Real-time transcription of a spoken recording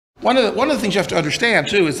One of the things you have to understand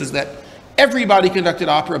too is that everybody conducted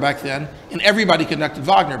opera back then, and everybody conducted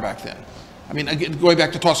Wagner back then. I mean, again, going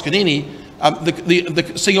back to Toscanini,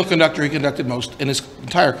 the single conductor he conducted most in his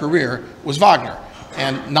entire career was Wagner,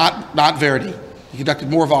 and not Verdi. He conducted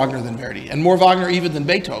more Wagner than Verdi, and more Wagner even than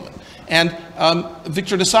Beethoven. And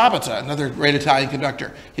Victor de Sabata, another great Italian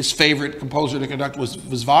conductor, his favorite composer to conduct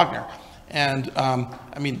was Wagner. And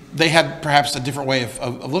I mean, they had perhaps a different way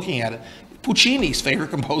of looking at it. Puccini's favorite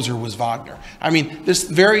composer was Wagner. I mean, this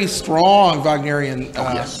very strong Wagnerian.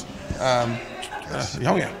 Oh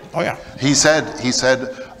yeah. He said,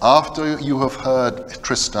 after you have heard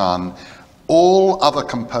Tristan, all other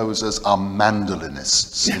composers are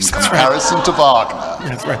mandolinists in comparison to Wagner.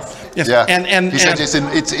 That's right. Yes. Yeah. And he said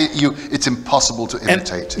it's impossible to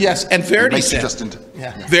imitate him. Yes, and Verdi said.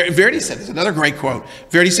 Verdi said, it's another great quote.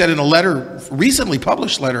 Verdi said in a letter, recently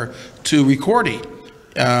published letter to Ricordi,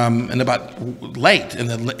 in about late in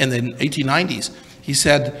the 1890s, he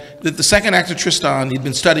said that the second act of Tristan, he'd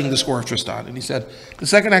been studying the score of Tristan, and he said, the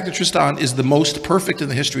second act of Tristan is the most perfect in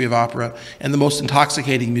the history of opera and the most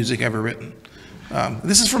intoxicating music ever written.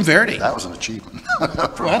 This is from Verdi. That was an achievement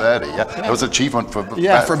from Verdi. Yeah. That was an achievement for Verdi.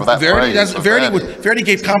 Verdi. Verdi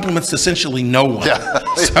gave compliments to essentially no one.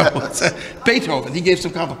 So, Beethoven, he gave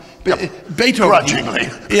some compliments. Beethoven, grudgingly.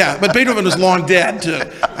 But Beethoven was long dead too.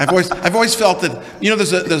 I've always felt that, you know,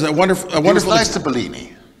 there's a wonderful. He was nice to Bellini.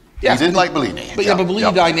 Yeah, he did like Bellini. But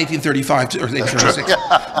Bellini died in 1835 or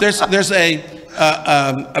 1836. There's a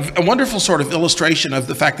wonderful sort of illustration of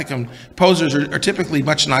the fact that composers are typically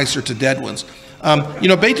much nicer to dead ones. You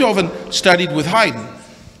know, Beethoven studied with Haydn,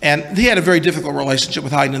 and he had a very difficult relationship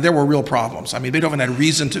with Haydn, and there were real problems. I mean, Beethoven had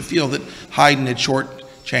reason to feel that Haydn had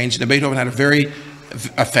shortchanged, and Beethoven had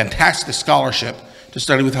a fantastic scholarship to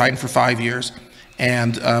study with Haydn for 5 years,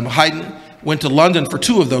 and Haydn went to London for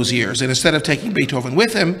 2 of those years, and instead of taking Beethoven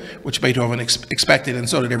with him, which Beethoven expected, and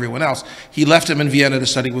so did everyone else, he left him in Vienna to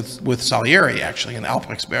study with Salieri, actually, in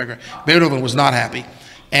Albrechtsberger. Beethoven was not happy.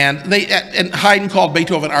 And Haydn called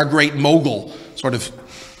Beethoven our great mogul, sort of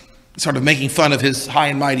making fun of his high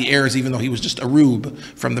and mighty airs, even though he was just a rube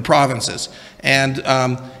from the provinces. And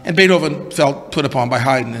Beethoven felt put upon by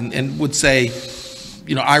Haydn and would say,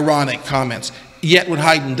 you know, ironic comments. Yet when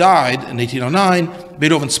Haydn died in 1809,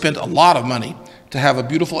 Beethoven spent a lot of money to have a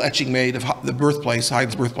beautiful etching made of the birthplace,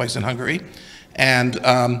 Haydn's birthplace in Hungary. And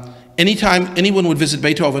anytime anyone would visit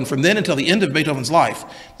Beethoven, from then until the end of Beethoven's life,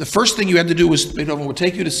 the first thing you had to do was Beethoven would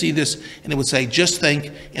take you to see this, and it would say, just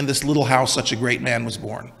think, in this little house such a great man was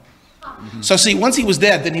born. Mm-hmm. So see, once he was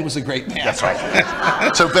dead, then he was a great man. That's right.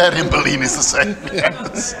 So Verdi and Bellini is the same.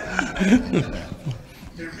 Yes.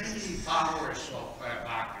 There are many followers of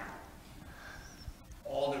Wagner.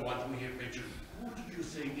 All the ones we have mentioned. Who do you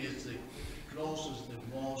think is the closest, the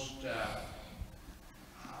most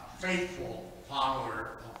faithful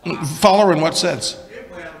follower of Wagner? Follower in what sense?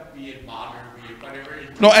 Well, be it Wagner, be it whatever.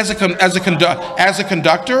 No, as a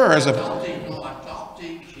conductor or as a...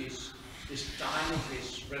 Adopting his style of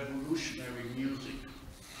his revolutionary music.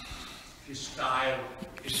 His style,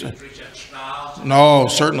 is it Richard Strauss? No,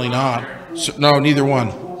 certainly not. No, neither one.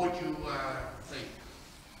 Who would you think?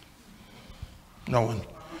 No one.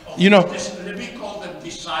 You know... Let me call them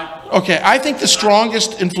disciples. Okay, I think the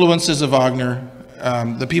strongest influences of Wagner,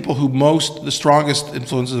 the strongest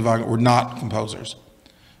influences of Wagner were not composers.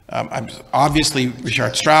 Obviously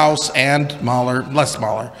Richard Strauss and Mahler, less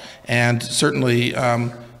Mahler, and certainly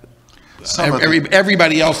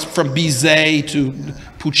everybody else from Bizet to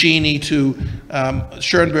Puccini to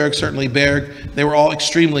Schoenberg, certainly Berg, they were all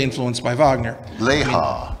extremely influenced by Wagner.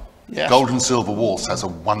 Leha. Yes. Golden Silver Waltz has a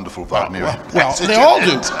wonderful Wagnerian. Well, they all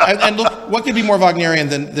do. And look, what could be more Wagnerian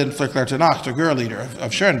than Verklärte Nacht or Girlieder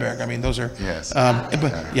of Schoenberg? I mean, those are. Yes.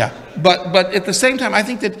 But at the same time, I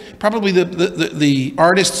think that probably the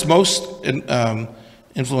artists most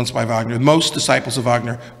influenced by Wagner, most disciples of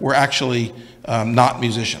Wagner, were actually not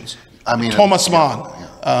musicians. I mean, Thomas Mann,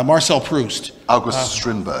 Marcel Proust, August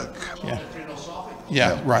Strindberg.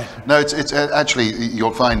 Yeah, right. No, it's actually,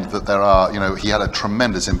 you'll find that there are, you know, he had a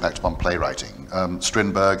tremendous impact upon playwriting.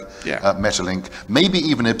 Strindberg, Maeterlinck, maybe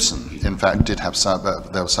even Ibsen, in fact, did have some,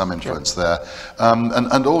 there was some influence there.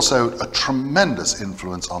 And also a tremendous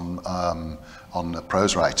influence on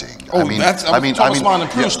prose writing. Thomas Mann and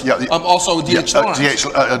Proust. Also D.H.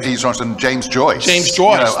 Lawrence and James Joyce. James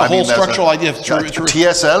Joyce, you know, the whole structural idea of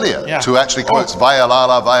T.S. Eliot, who actually quotes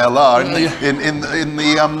Violala, in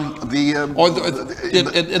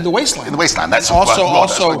the Wasteland. In the Wasteland, that's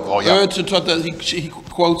he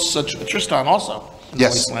quotes Tristan also. In the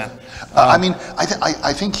Wasteland. I mean,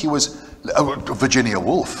 I think he was Virginia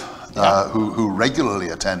Woolf. who regularly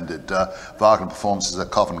attended Wagner performances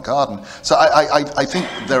at Covent Garden. So I think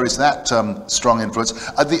there is that strong influence.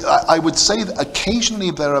 I would say that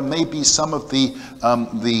occasionally there are maybe some of the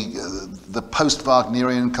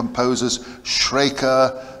post-Wagnerian composers,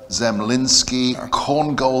 Schreker, Zemlinsky,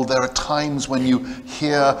 Korngold. There are times when you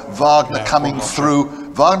hear Wagner coming through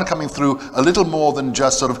a little more than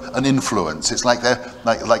just sort of an influence. It's like they're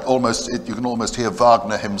like almost you can almost hear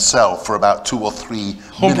Wagner himself for about 2 or 3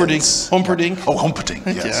 minutes. Humperdinck. Oh, Humperdinck.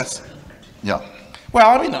 Yes. Yes. Yeah.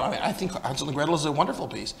 Well, I think Hansel and Gretel is a wonderful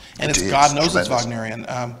piece, and God knows it's Wagnerian.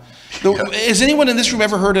 Has anyone in this room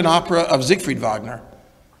ever heard an opera of Siegfried Wagner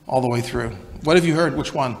all the way through? What have you heard?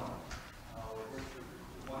 Which one?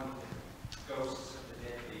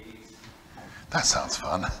 That sounds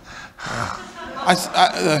fun.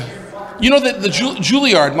 You know that the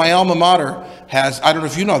Juilliard, my alma mater, has, I don't know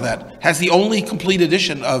if you know that, has the only complete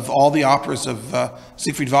edition of all the operas of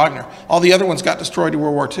Siegfried Wagner. All the other ones got destroyed in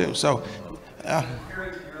World War II. So,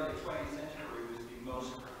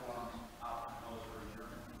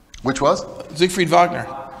 which was? Siegfried Wagner.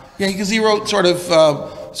 Yeah, because he wrote sort of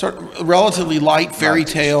relatively light fairy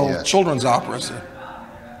tale children's operas.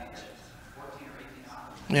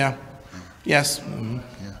 Yeah. Yes. Mm-hmm.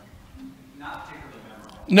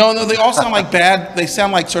 No, they all sound like bad. They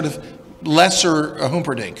sound like sort of lesser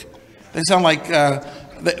Humperdinck. They sound like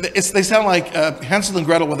they sound like Hansel and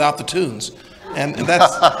Gretel without the tunes, and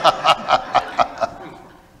that's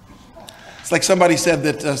it's like somebody said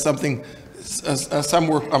that some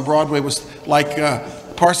work on Broadway was like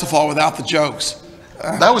Parsifal without the jokes.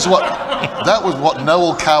 That was what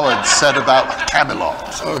Noel Coward said about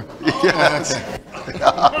Camelot. Oh, yes. Okay.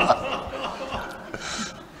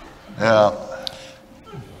 Yeah.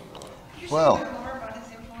 Well.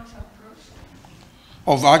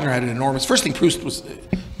 Oh, Wagner had an enormous. First thing, Proust was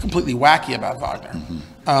completely wacky about Wagner.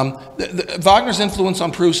 Mm-hmm. Wagner's influence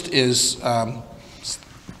on Proust is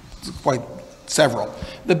quite several.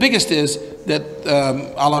 The biggest is that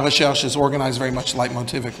À la Recherche is organized very much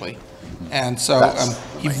leitmotivically. And so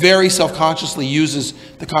he very self-consciously uses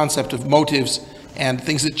the concept of motives and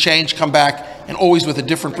things that change, come back, and always with a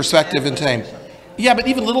different perspective and time. Yeah, but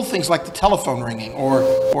even little things like the telephone ringing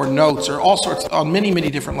or notes or all sorts on many,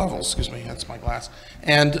 many different levels. Excuse me, that's my glass.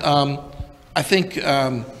 And I think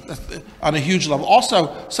on a huge level.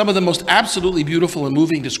 Also, some of the most absolutely beautiful and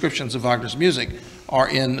moving descriptions of Wagner's music are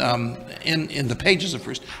in the pages of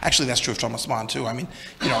Proust. Actually, that's true of Thomas Mann too. I mean,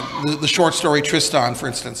 you know, the short story Tristan, for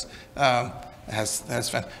instance, has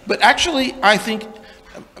fun. But actually, I think,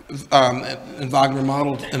 and Wagner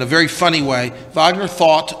modeled in a very funny way, Wagner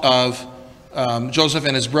thought of Joseph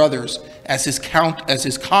and his brothers as his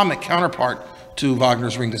comic counterpart to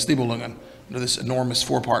Wagner's Ring des Nibelungen, this enormous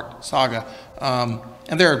 4-part saga.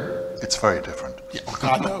 And it's very different. Yeah,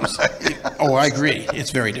 God knows. Oh, I agree.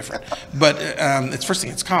 It's very different. But it's first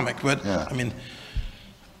thing, it's comic. But yeah. I mean,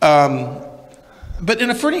 but in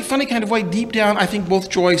a funny kind of way, deep down, I think both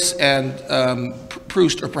Joyce and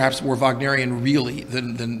Proust are perhaps more Wagnerian, really,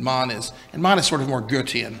 than Mann is. And Mann is sort of more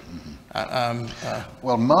Goethean.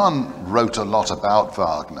 Well, Mann wrote a lot about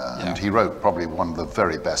Wagner, and he wrote probably one of the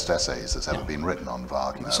very best essays that's ever been written on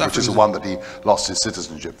Wagner, which is the one that he lost his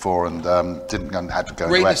citizenship for and had to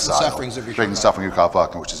go into exile. Greatness and Suffering of Karl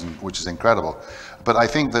Wagner, which is incredible. But I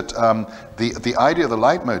think that the idea of the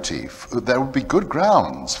leitmotif, there would be good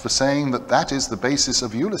grounds for saying that is the basis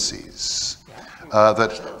of Ulysses.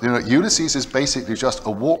 That Ulysses is basically just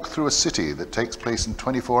a walk through a city that takes place in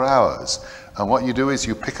 24 hours. And what you do is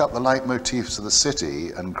you pick up the leitmotifs of the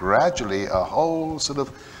city, and gradually a whole sort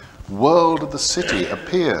of world of the city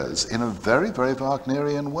appears in a very, very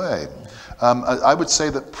Wagnerian way. I would say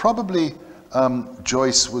that probably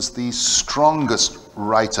Joyce was the strongest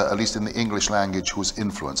writer, at least in the English language, who was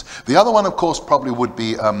influenced. The other one, of course, probably would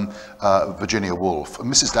be Virginia Woolf.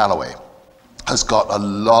 Mrs. Dalloway has got a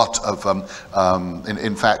lot of,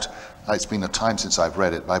 in fact, it's been a time since I've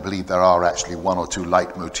read it, but I believe there are actually 1 or 2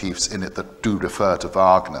 leitmotifs in it that do refer to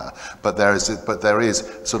Wagner. But there is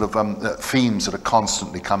sort of themes that are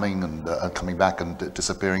constantly coming and coming back and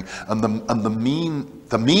disappearing. And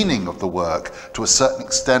the meaning of the work, to a certain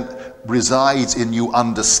extent, resides in you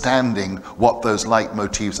understanding what those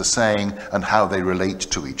leitmotifs are saying and how they relate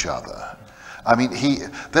to each other. I mean,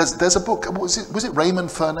 there's a book. Was it Raymond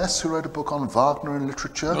Furness who wrote a book on Wagner in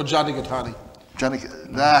literature? No, Gianni Gattani.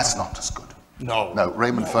 That's not as good. No,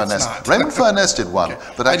 Raymond Furness. Raymond Furness did one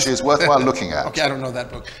that actually is worthwhile looking at. Okay, I don't know that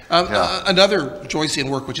book. Another Joycean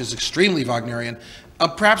work which is extremely Wagnerian,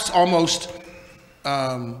 perhaps almost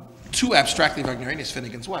too abstractly Wagnerian, is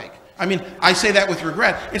Finnegan's Wake. I mean, I say that with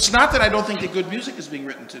regret. It's not that I don't think that good music is being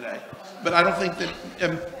written today, but I don't think that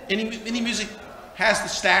any music has the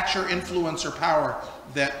stature, influence, or power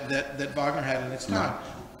that Wagner had in its time.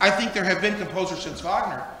 I think there have been composers since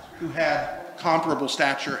Wagner who had comparable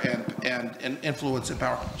stature and influence and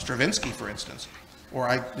power. Stravinsky, for instance, or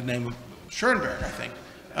the name of Schoenberg, I think,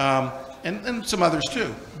 and some others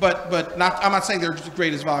too. But not. I'm not saying they're as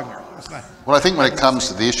great as Wagner. That's not. Well, I think when it comes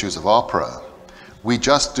to the issues of opera, we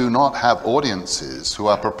just do not have audiences who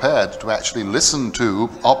are prepared to actually listen to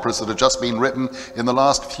operas that have just been written in the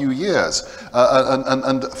last few years.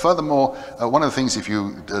 And furthermore, one of the things, if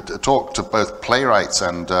you talk to both playwrights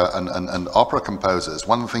and opera composers,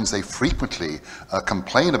 one of the things they frequently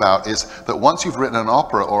complain about is that once you've written an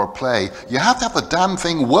opera or a play, you have to have the damn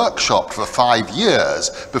thing workshopped for 5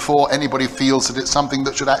 years before anybody feels that it's something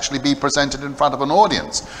that should actually be presented in front of an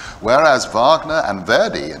audience. Whereas Wagner and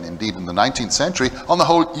Verdi, and indeed in the 19th century, on the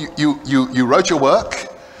whole, you wrote your work,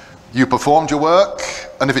 you performed your work,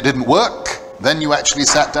 and if it didn't work, then you actually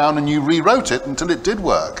sat down and you rewrote it until it did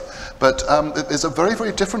work. But there's a very,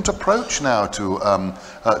 very different approach now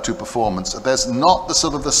to performance. There's not the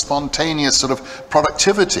sort of the spontaneous sort of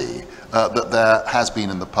productivity that there has been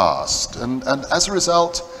in the past. And as a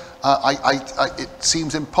result, it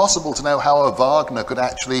seems impossible to know how a Wagner could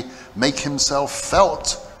actually make himself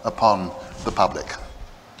felt upon the public.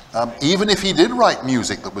 Even if he did write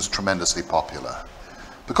music that was tremendously popular.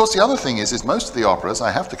 Because the other thing is most of the operas,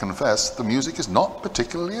 I have to confess, the music is not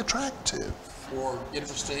particularly attractive. Or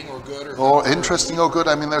interesting or good. Or interesting or good.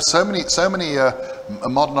 I mean, there's so many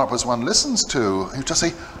modern operas one listens to who just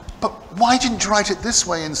say, but why didn't you write it this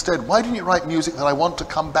way instead? Why didn't you write music that I want to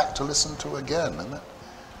come back to listen to again? And that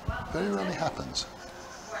very rarely happens.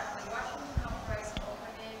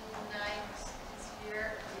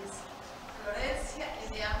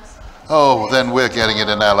 Oh, then we're getting it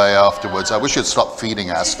in LA afterwards. I wish you'd stop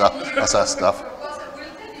feeding us our stuff.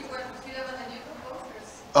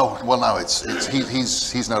 Oh, well, no,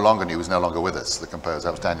 he's no longer new. He's no longer with us, the composer.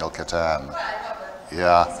 That was Daniel Catan.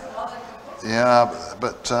 Yeah,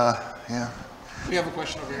 but yeah. We have a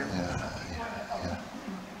question over here. Yeah.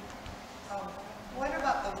 What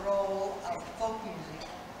about the role of folk music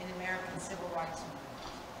in American civil rights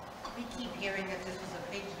movement? We keep hearing that this was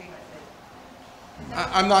a big thing.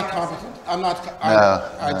 I'm not competent.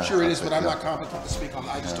 I'm sure it is, but I'm not competent to speak on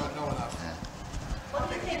it. I just don't know enough. Yeah. What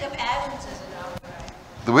do you think of Adams as an opera?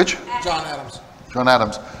 The which? John Adams. John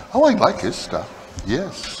Adams. Oh, I like his stuff.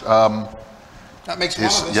 Yes. That makes one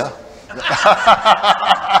of us. Yeah.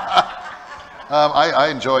 I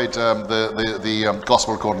enjoyed the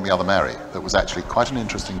Gospel According to the Other Mary. That was actually quite an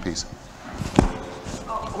interesting piece.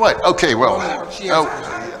 Right. Okay. Well.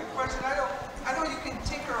 I know you can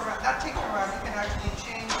tinker around, not tinker around, you can actually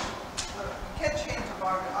change, you can't change the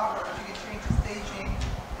opera, but you can change the staging,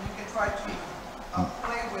 and you can try to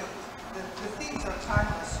play with, the themes are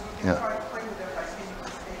timeless, so you can try to play with it by changing the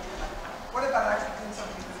staging. What about actually doing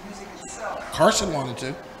something with the music itself? Carson wanted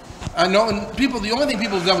to. I know, and the only thing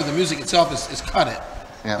people have done with the music itself is cut it,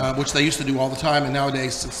 which they used to do all the time, and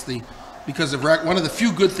nowadays because of one of the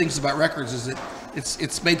few good things about records is that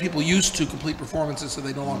it's made people used to complete performances, so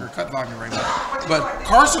they no longer cut Wagner very much. But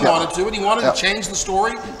Carson wanted to, and he wanted to change the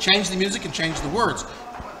story, change the music, and change the words.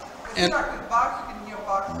 And with Bach, you can hear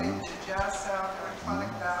Bach play the jazz sound, electronic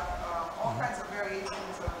sound, all kinds of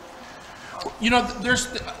variations of. You know,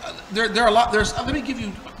 there are a lot. Let me give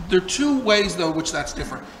you. There are two ways though which that's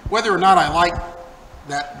different. Whether or not I like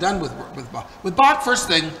that done with Bach. With Bach, first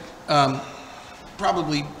thing,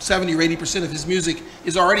 probably 70 or 80% of his music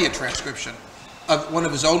is already a transcription of one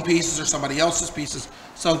of his own pieces or somebody else's pieces.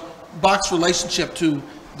 So Bach's relationship to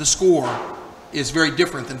the score is very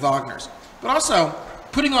different than Wagner's. But also,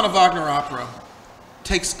 putting on a Wagner opera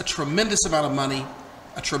takes a tremendous amount of money,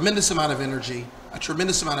 a tremendous amount of energy, a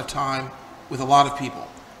tremendous amount of time with a lot of people.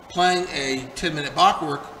 Playing a 10-minute Bach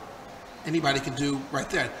work, anybody can do right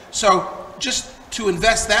there. So just to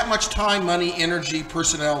invest that much time, money, energy,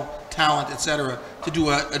 personnel, talent, etc., to do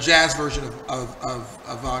a jazz version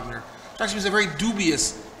of Wagner, strikes me as a very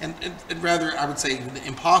dubious and rather, I would say,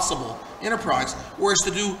 impossible enterprise. Whereas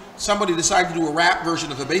somebody decide to do a rap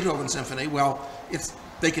version of a Beethoven symphony, well,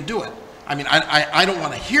 they can do it. I mean, I don't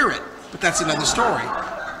want to hear it, but that's another story.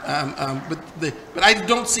 But I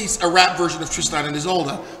don't see a rap version of Tristan and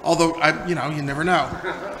Isolde, although you never know.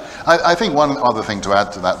 I think one other thing to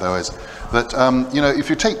add to that, though, is that if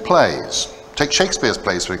you take plays. Take Shakespeare's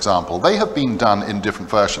plays, for example. They have been done in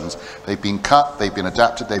different versions. They've been cut, they've been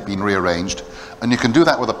adapted, they've been rearranged, and you can do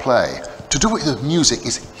that with a play. To do it with music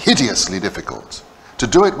is hideously difficult. To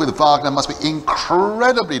do it with Wagner must be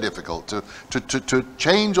incredibly difficult to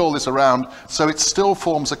change all this around so it still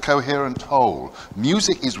forms a coherent whole.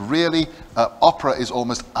 Music is really, opera is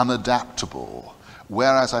almost unadaptable,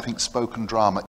 whereas I think spoken drama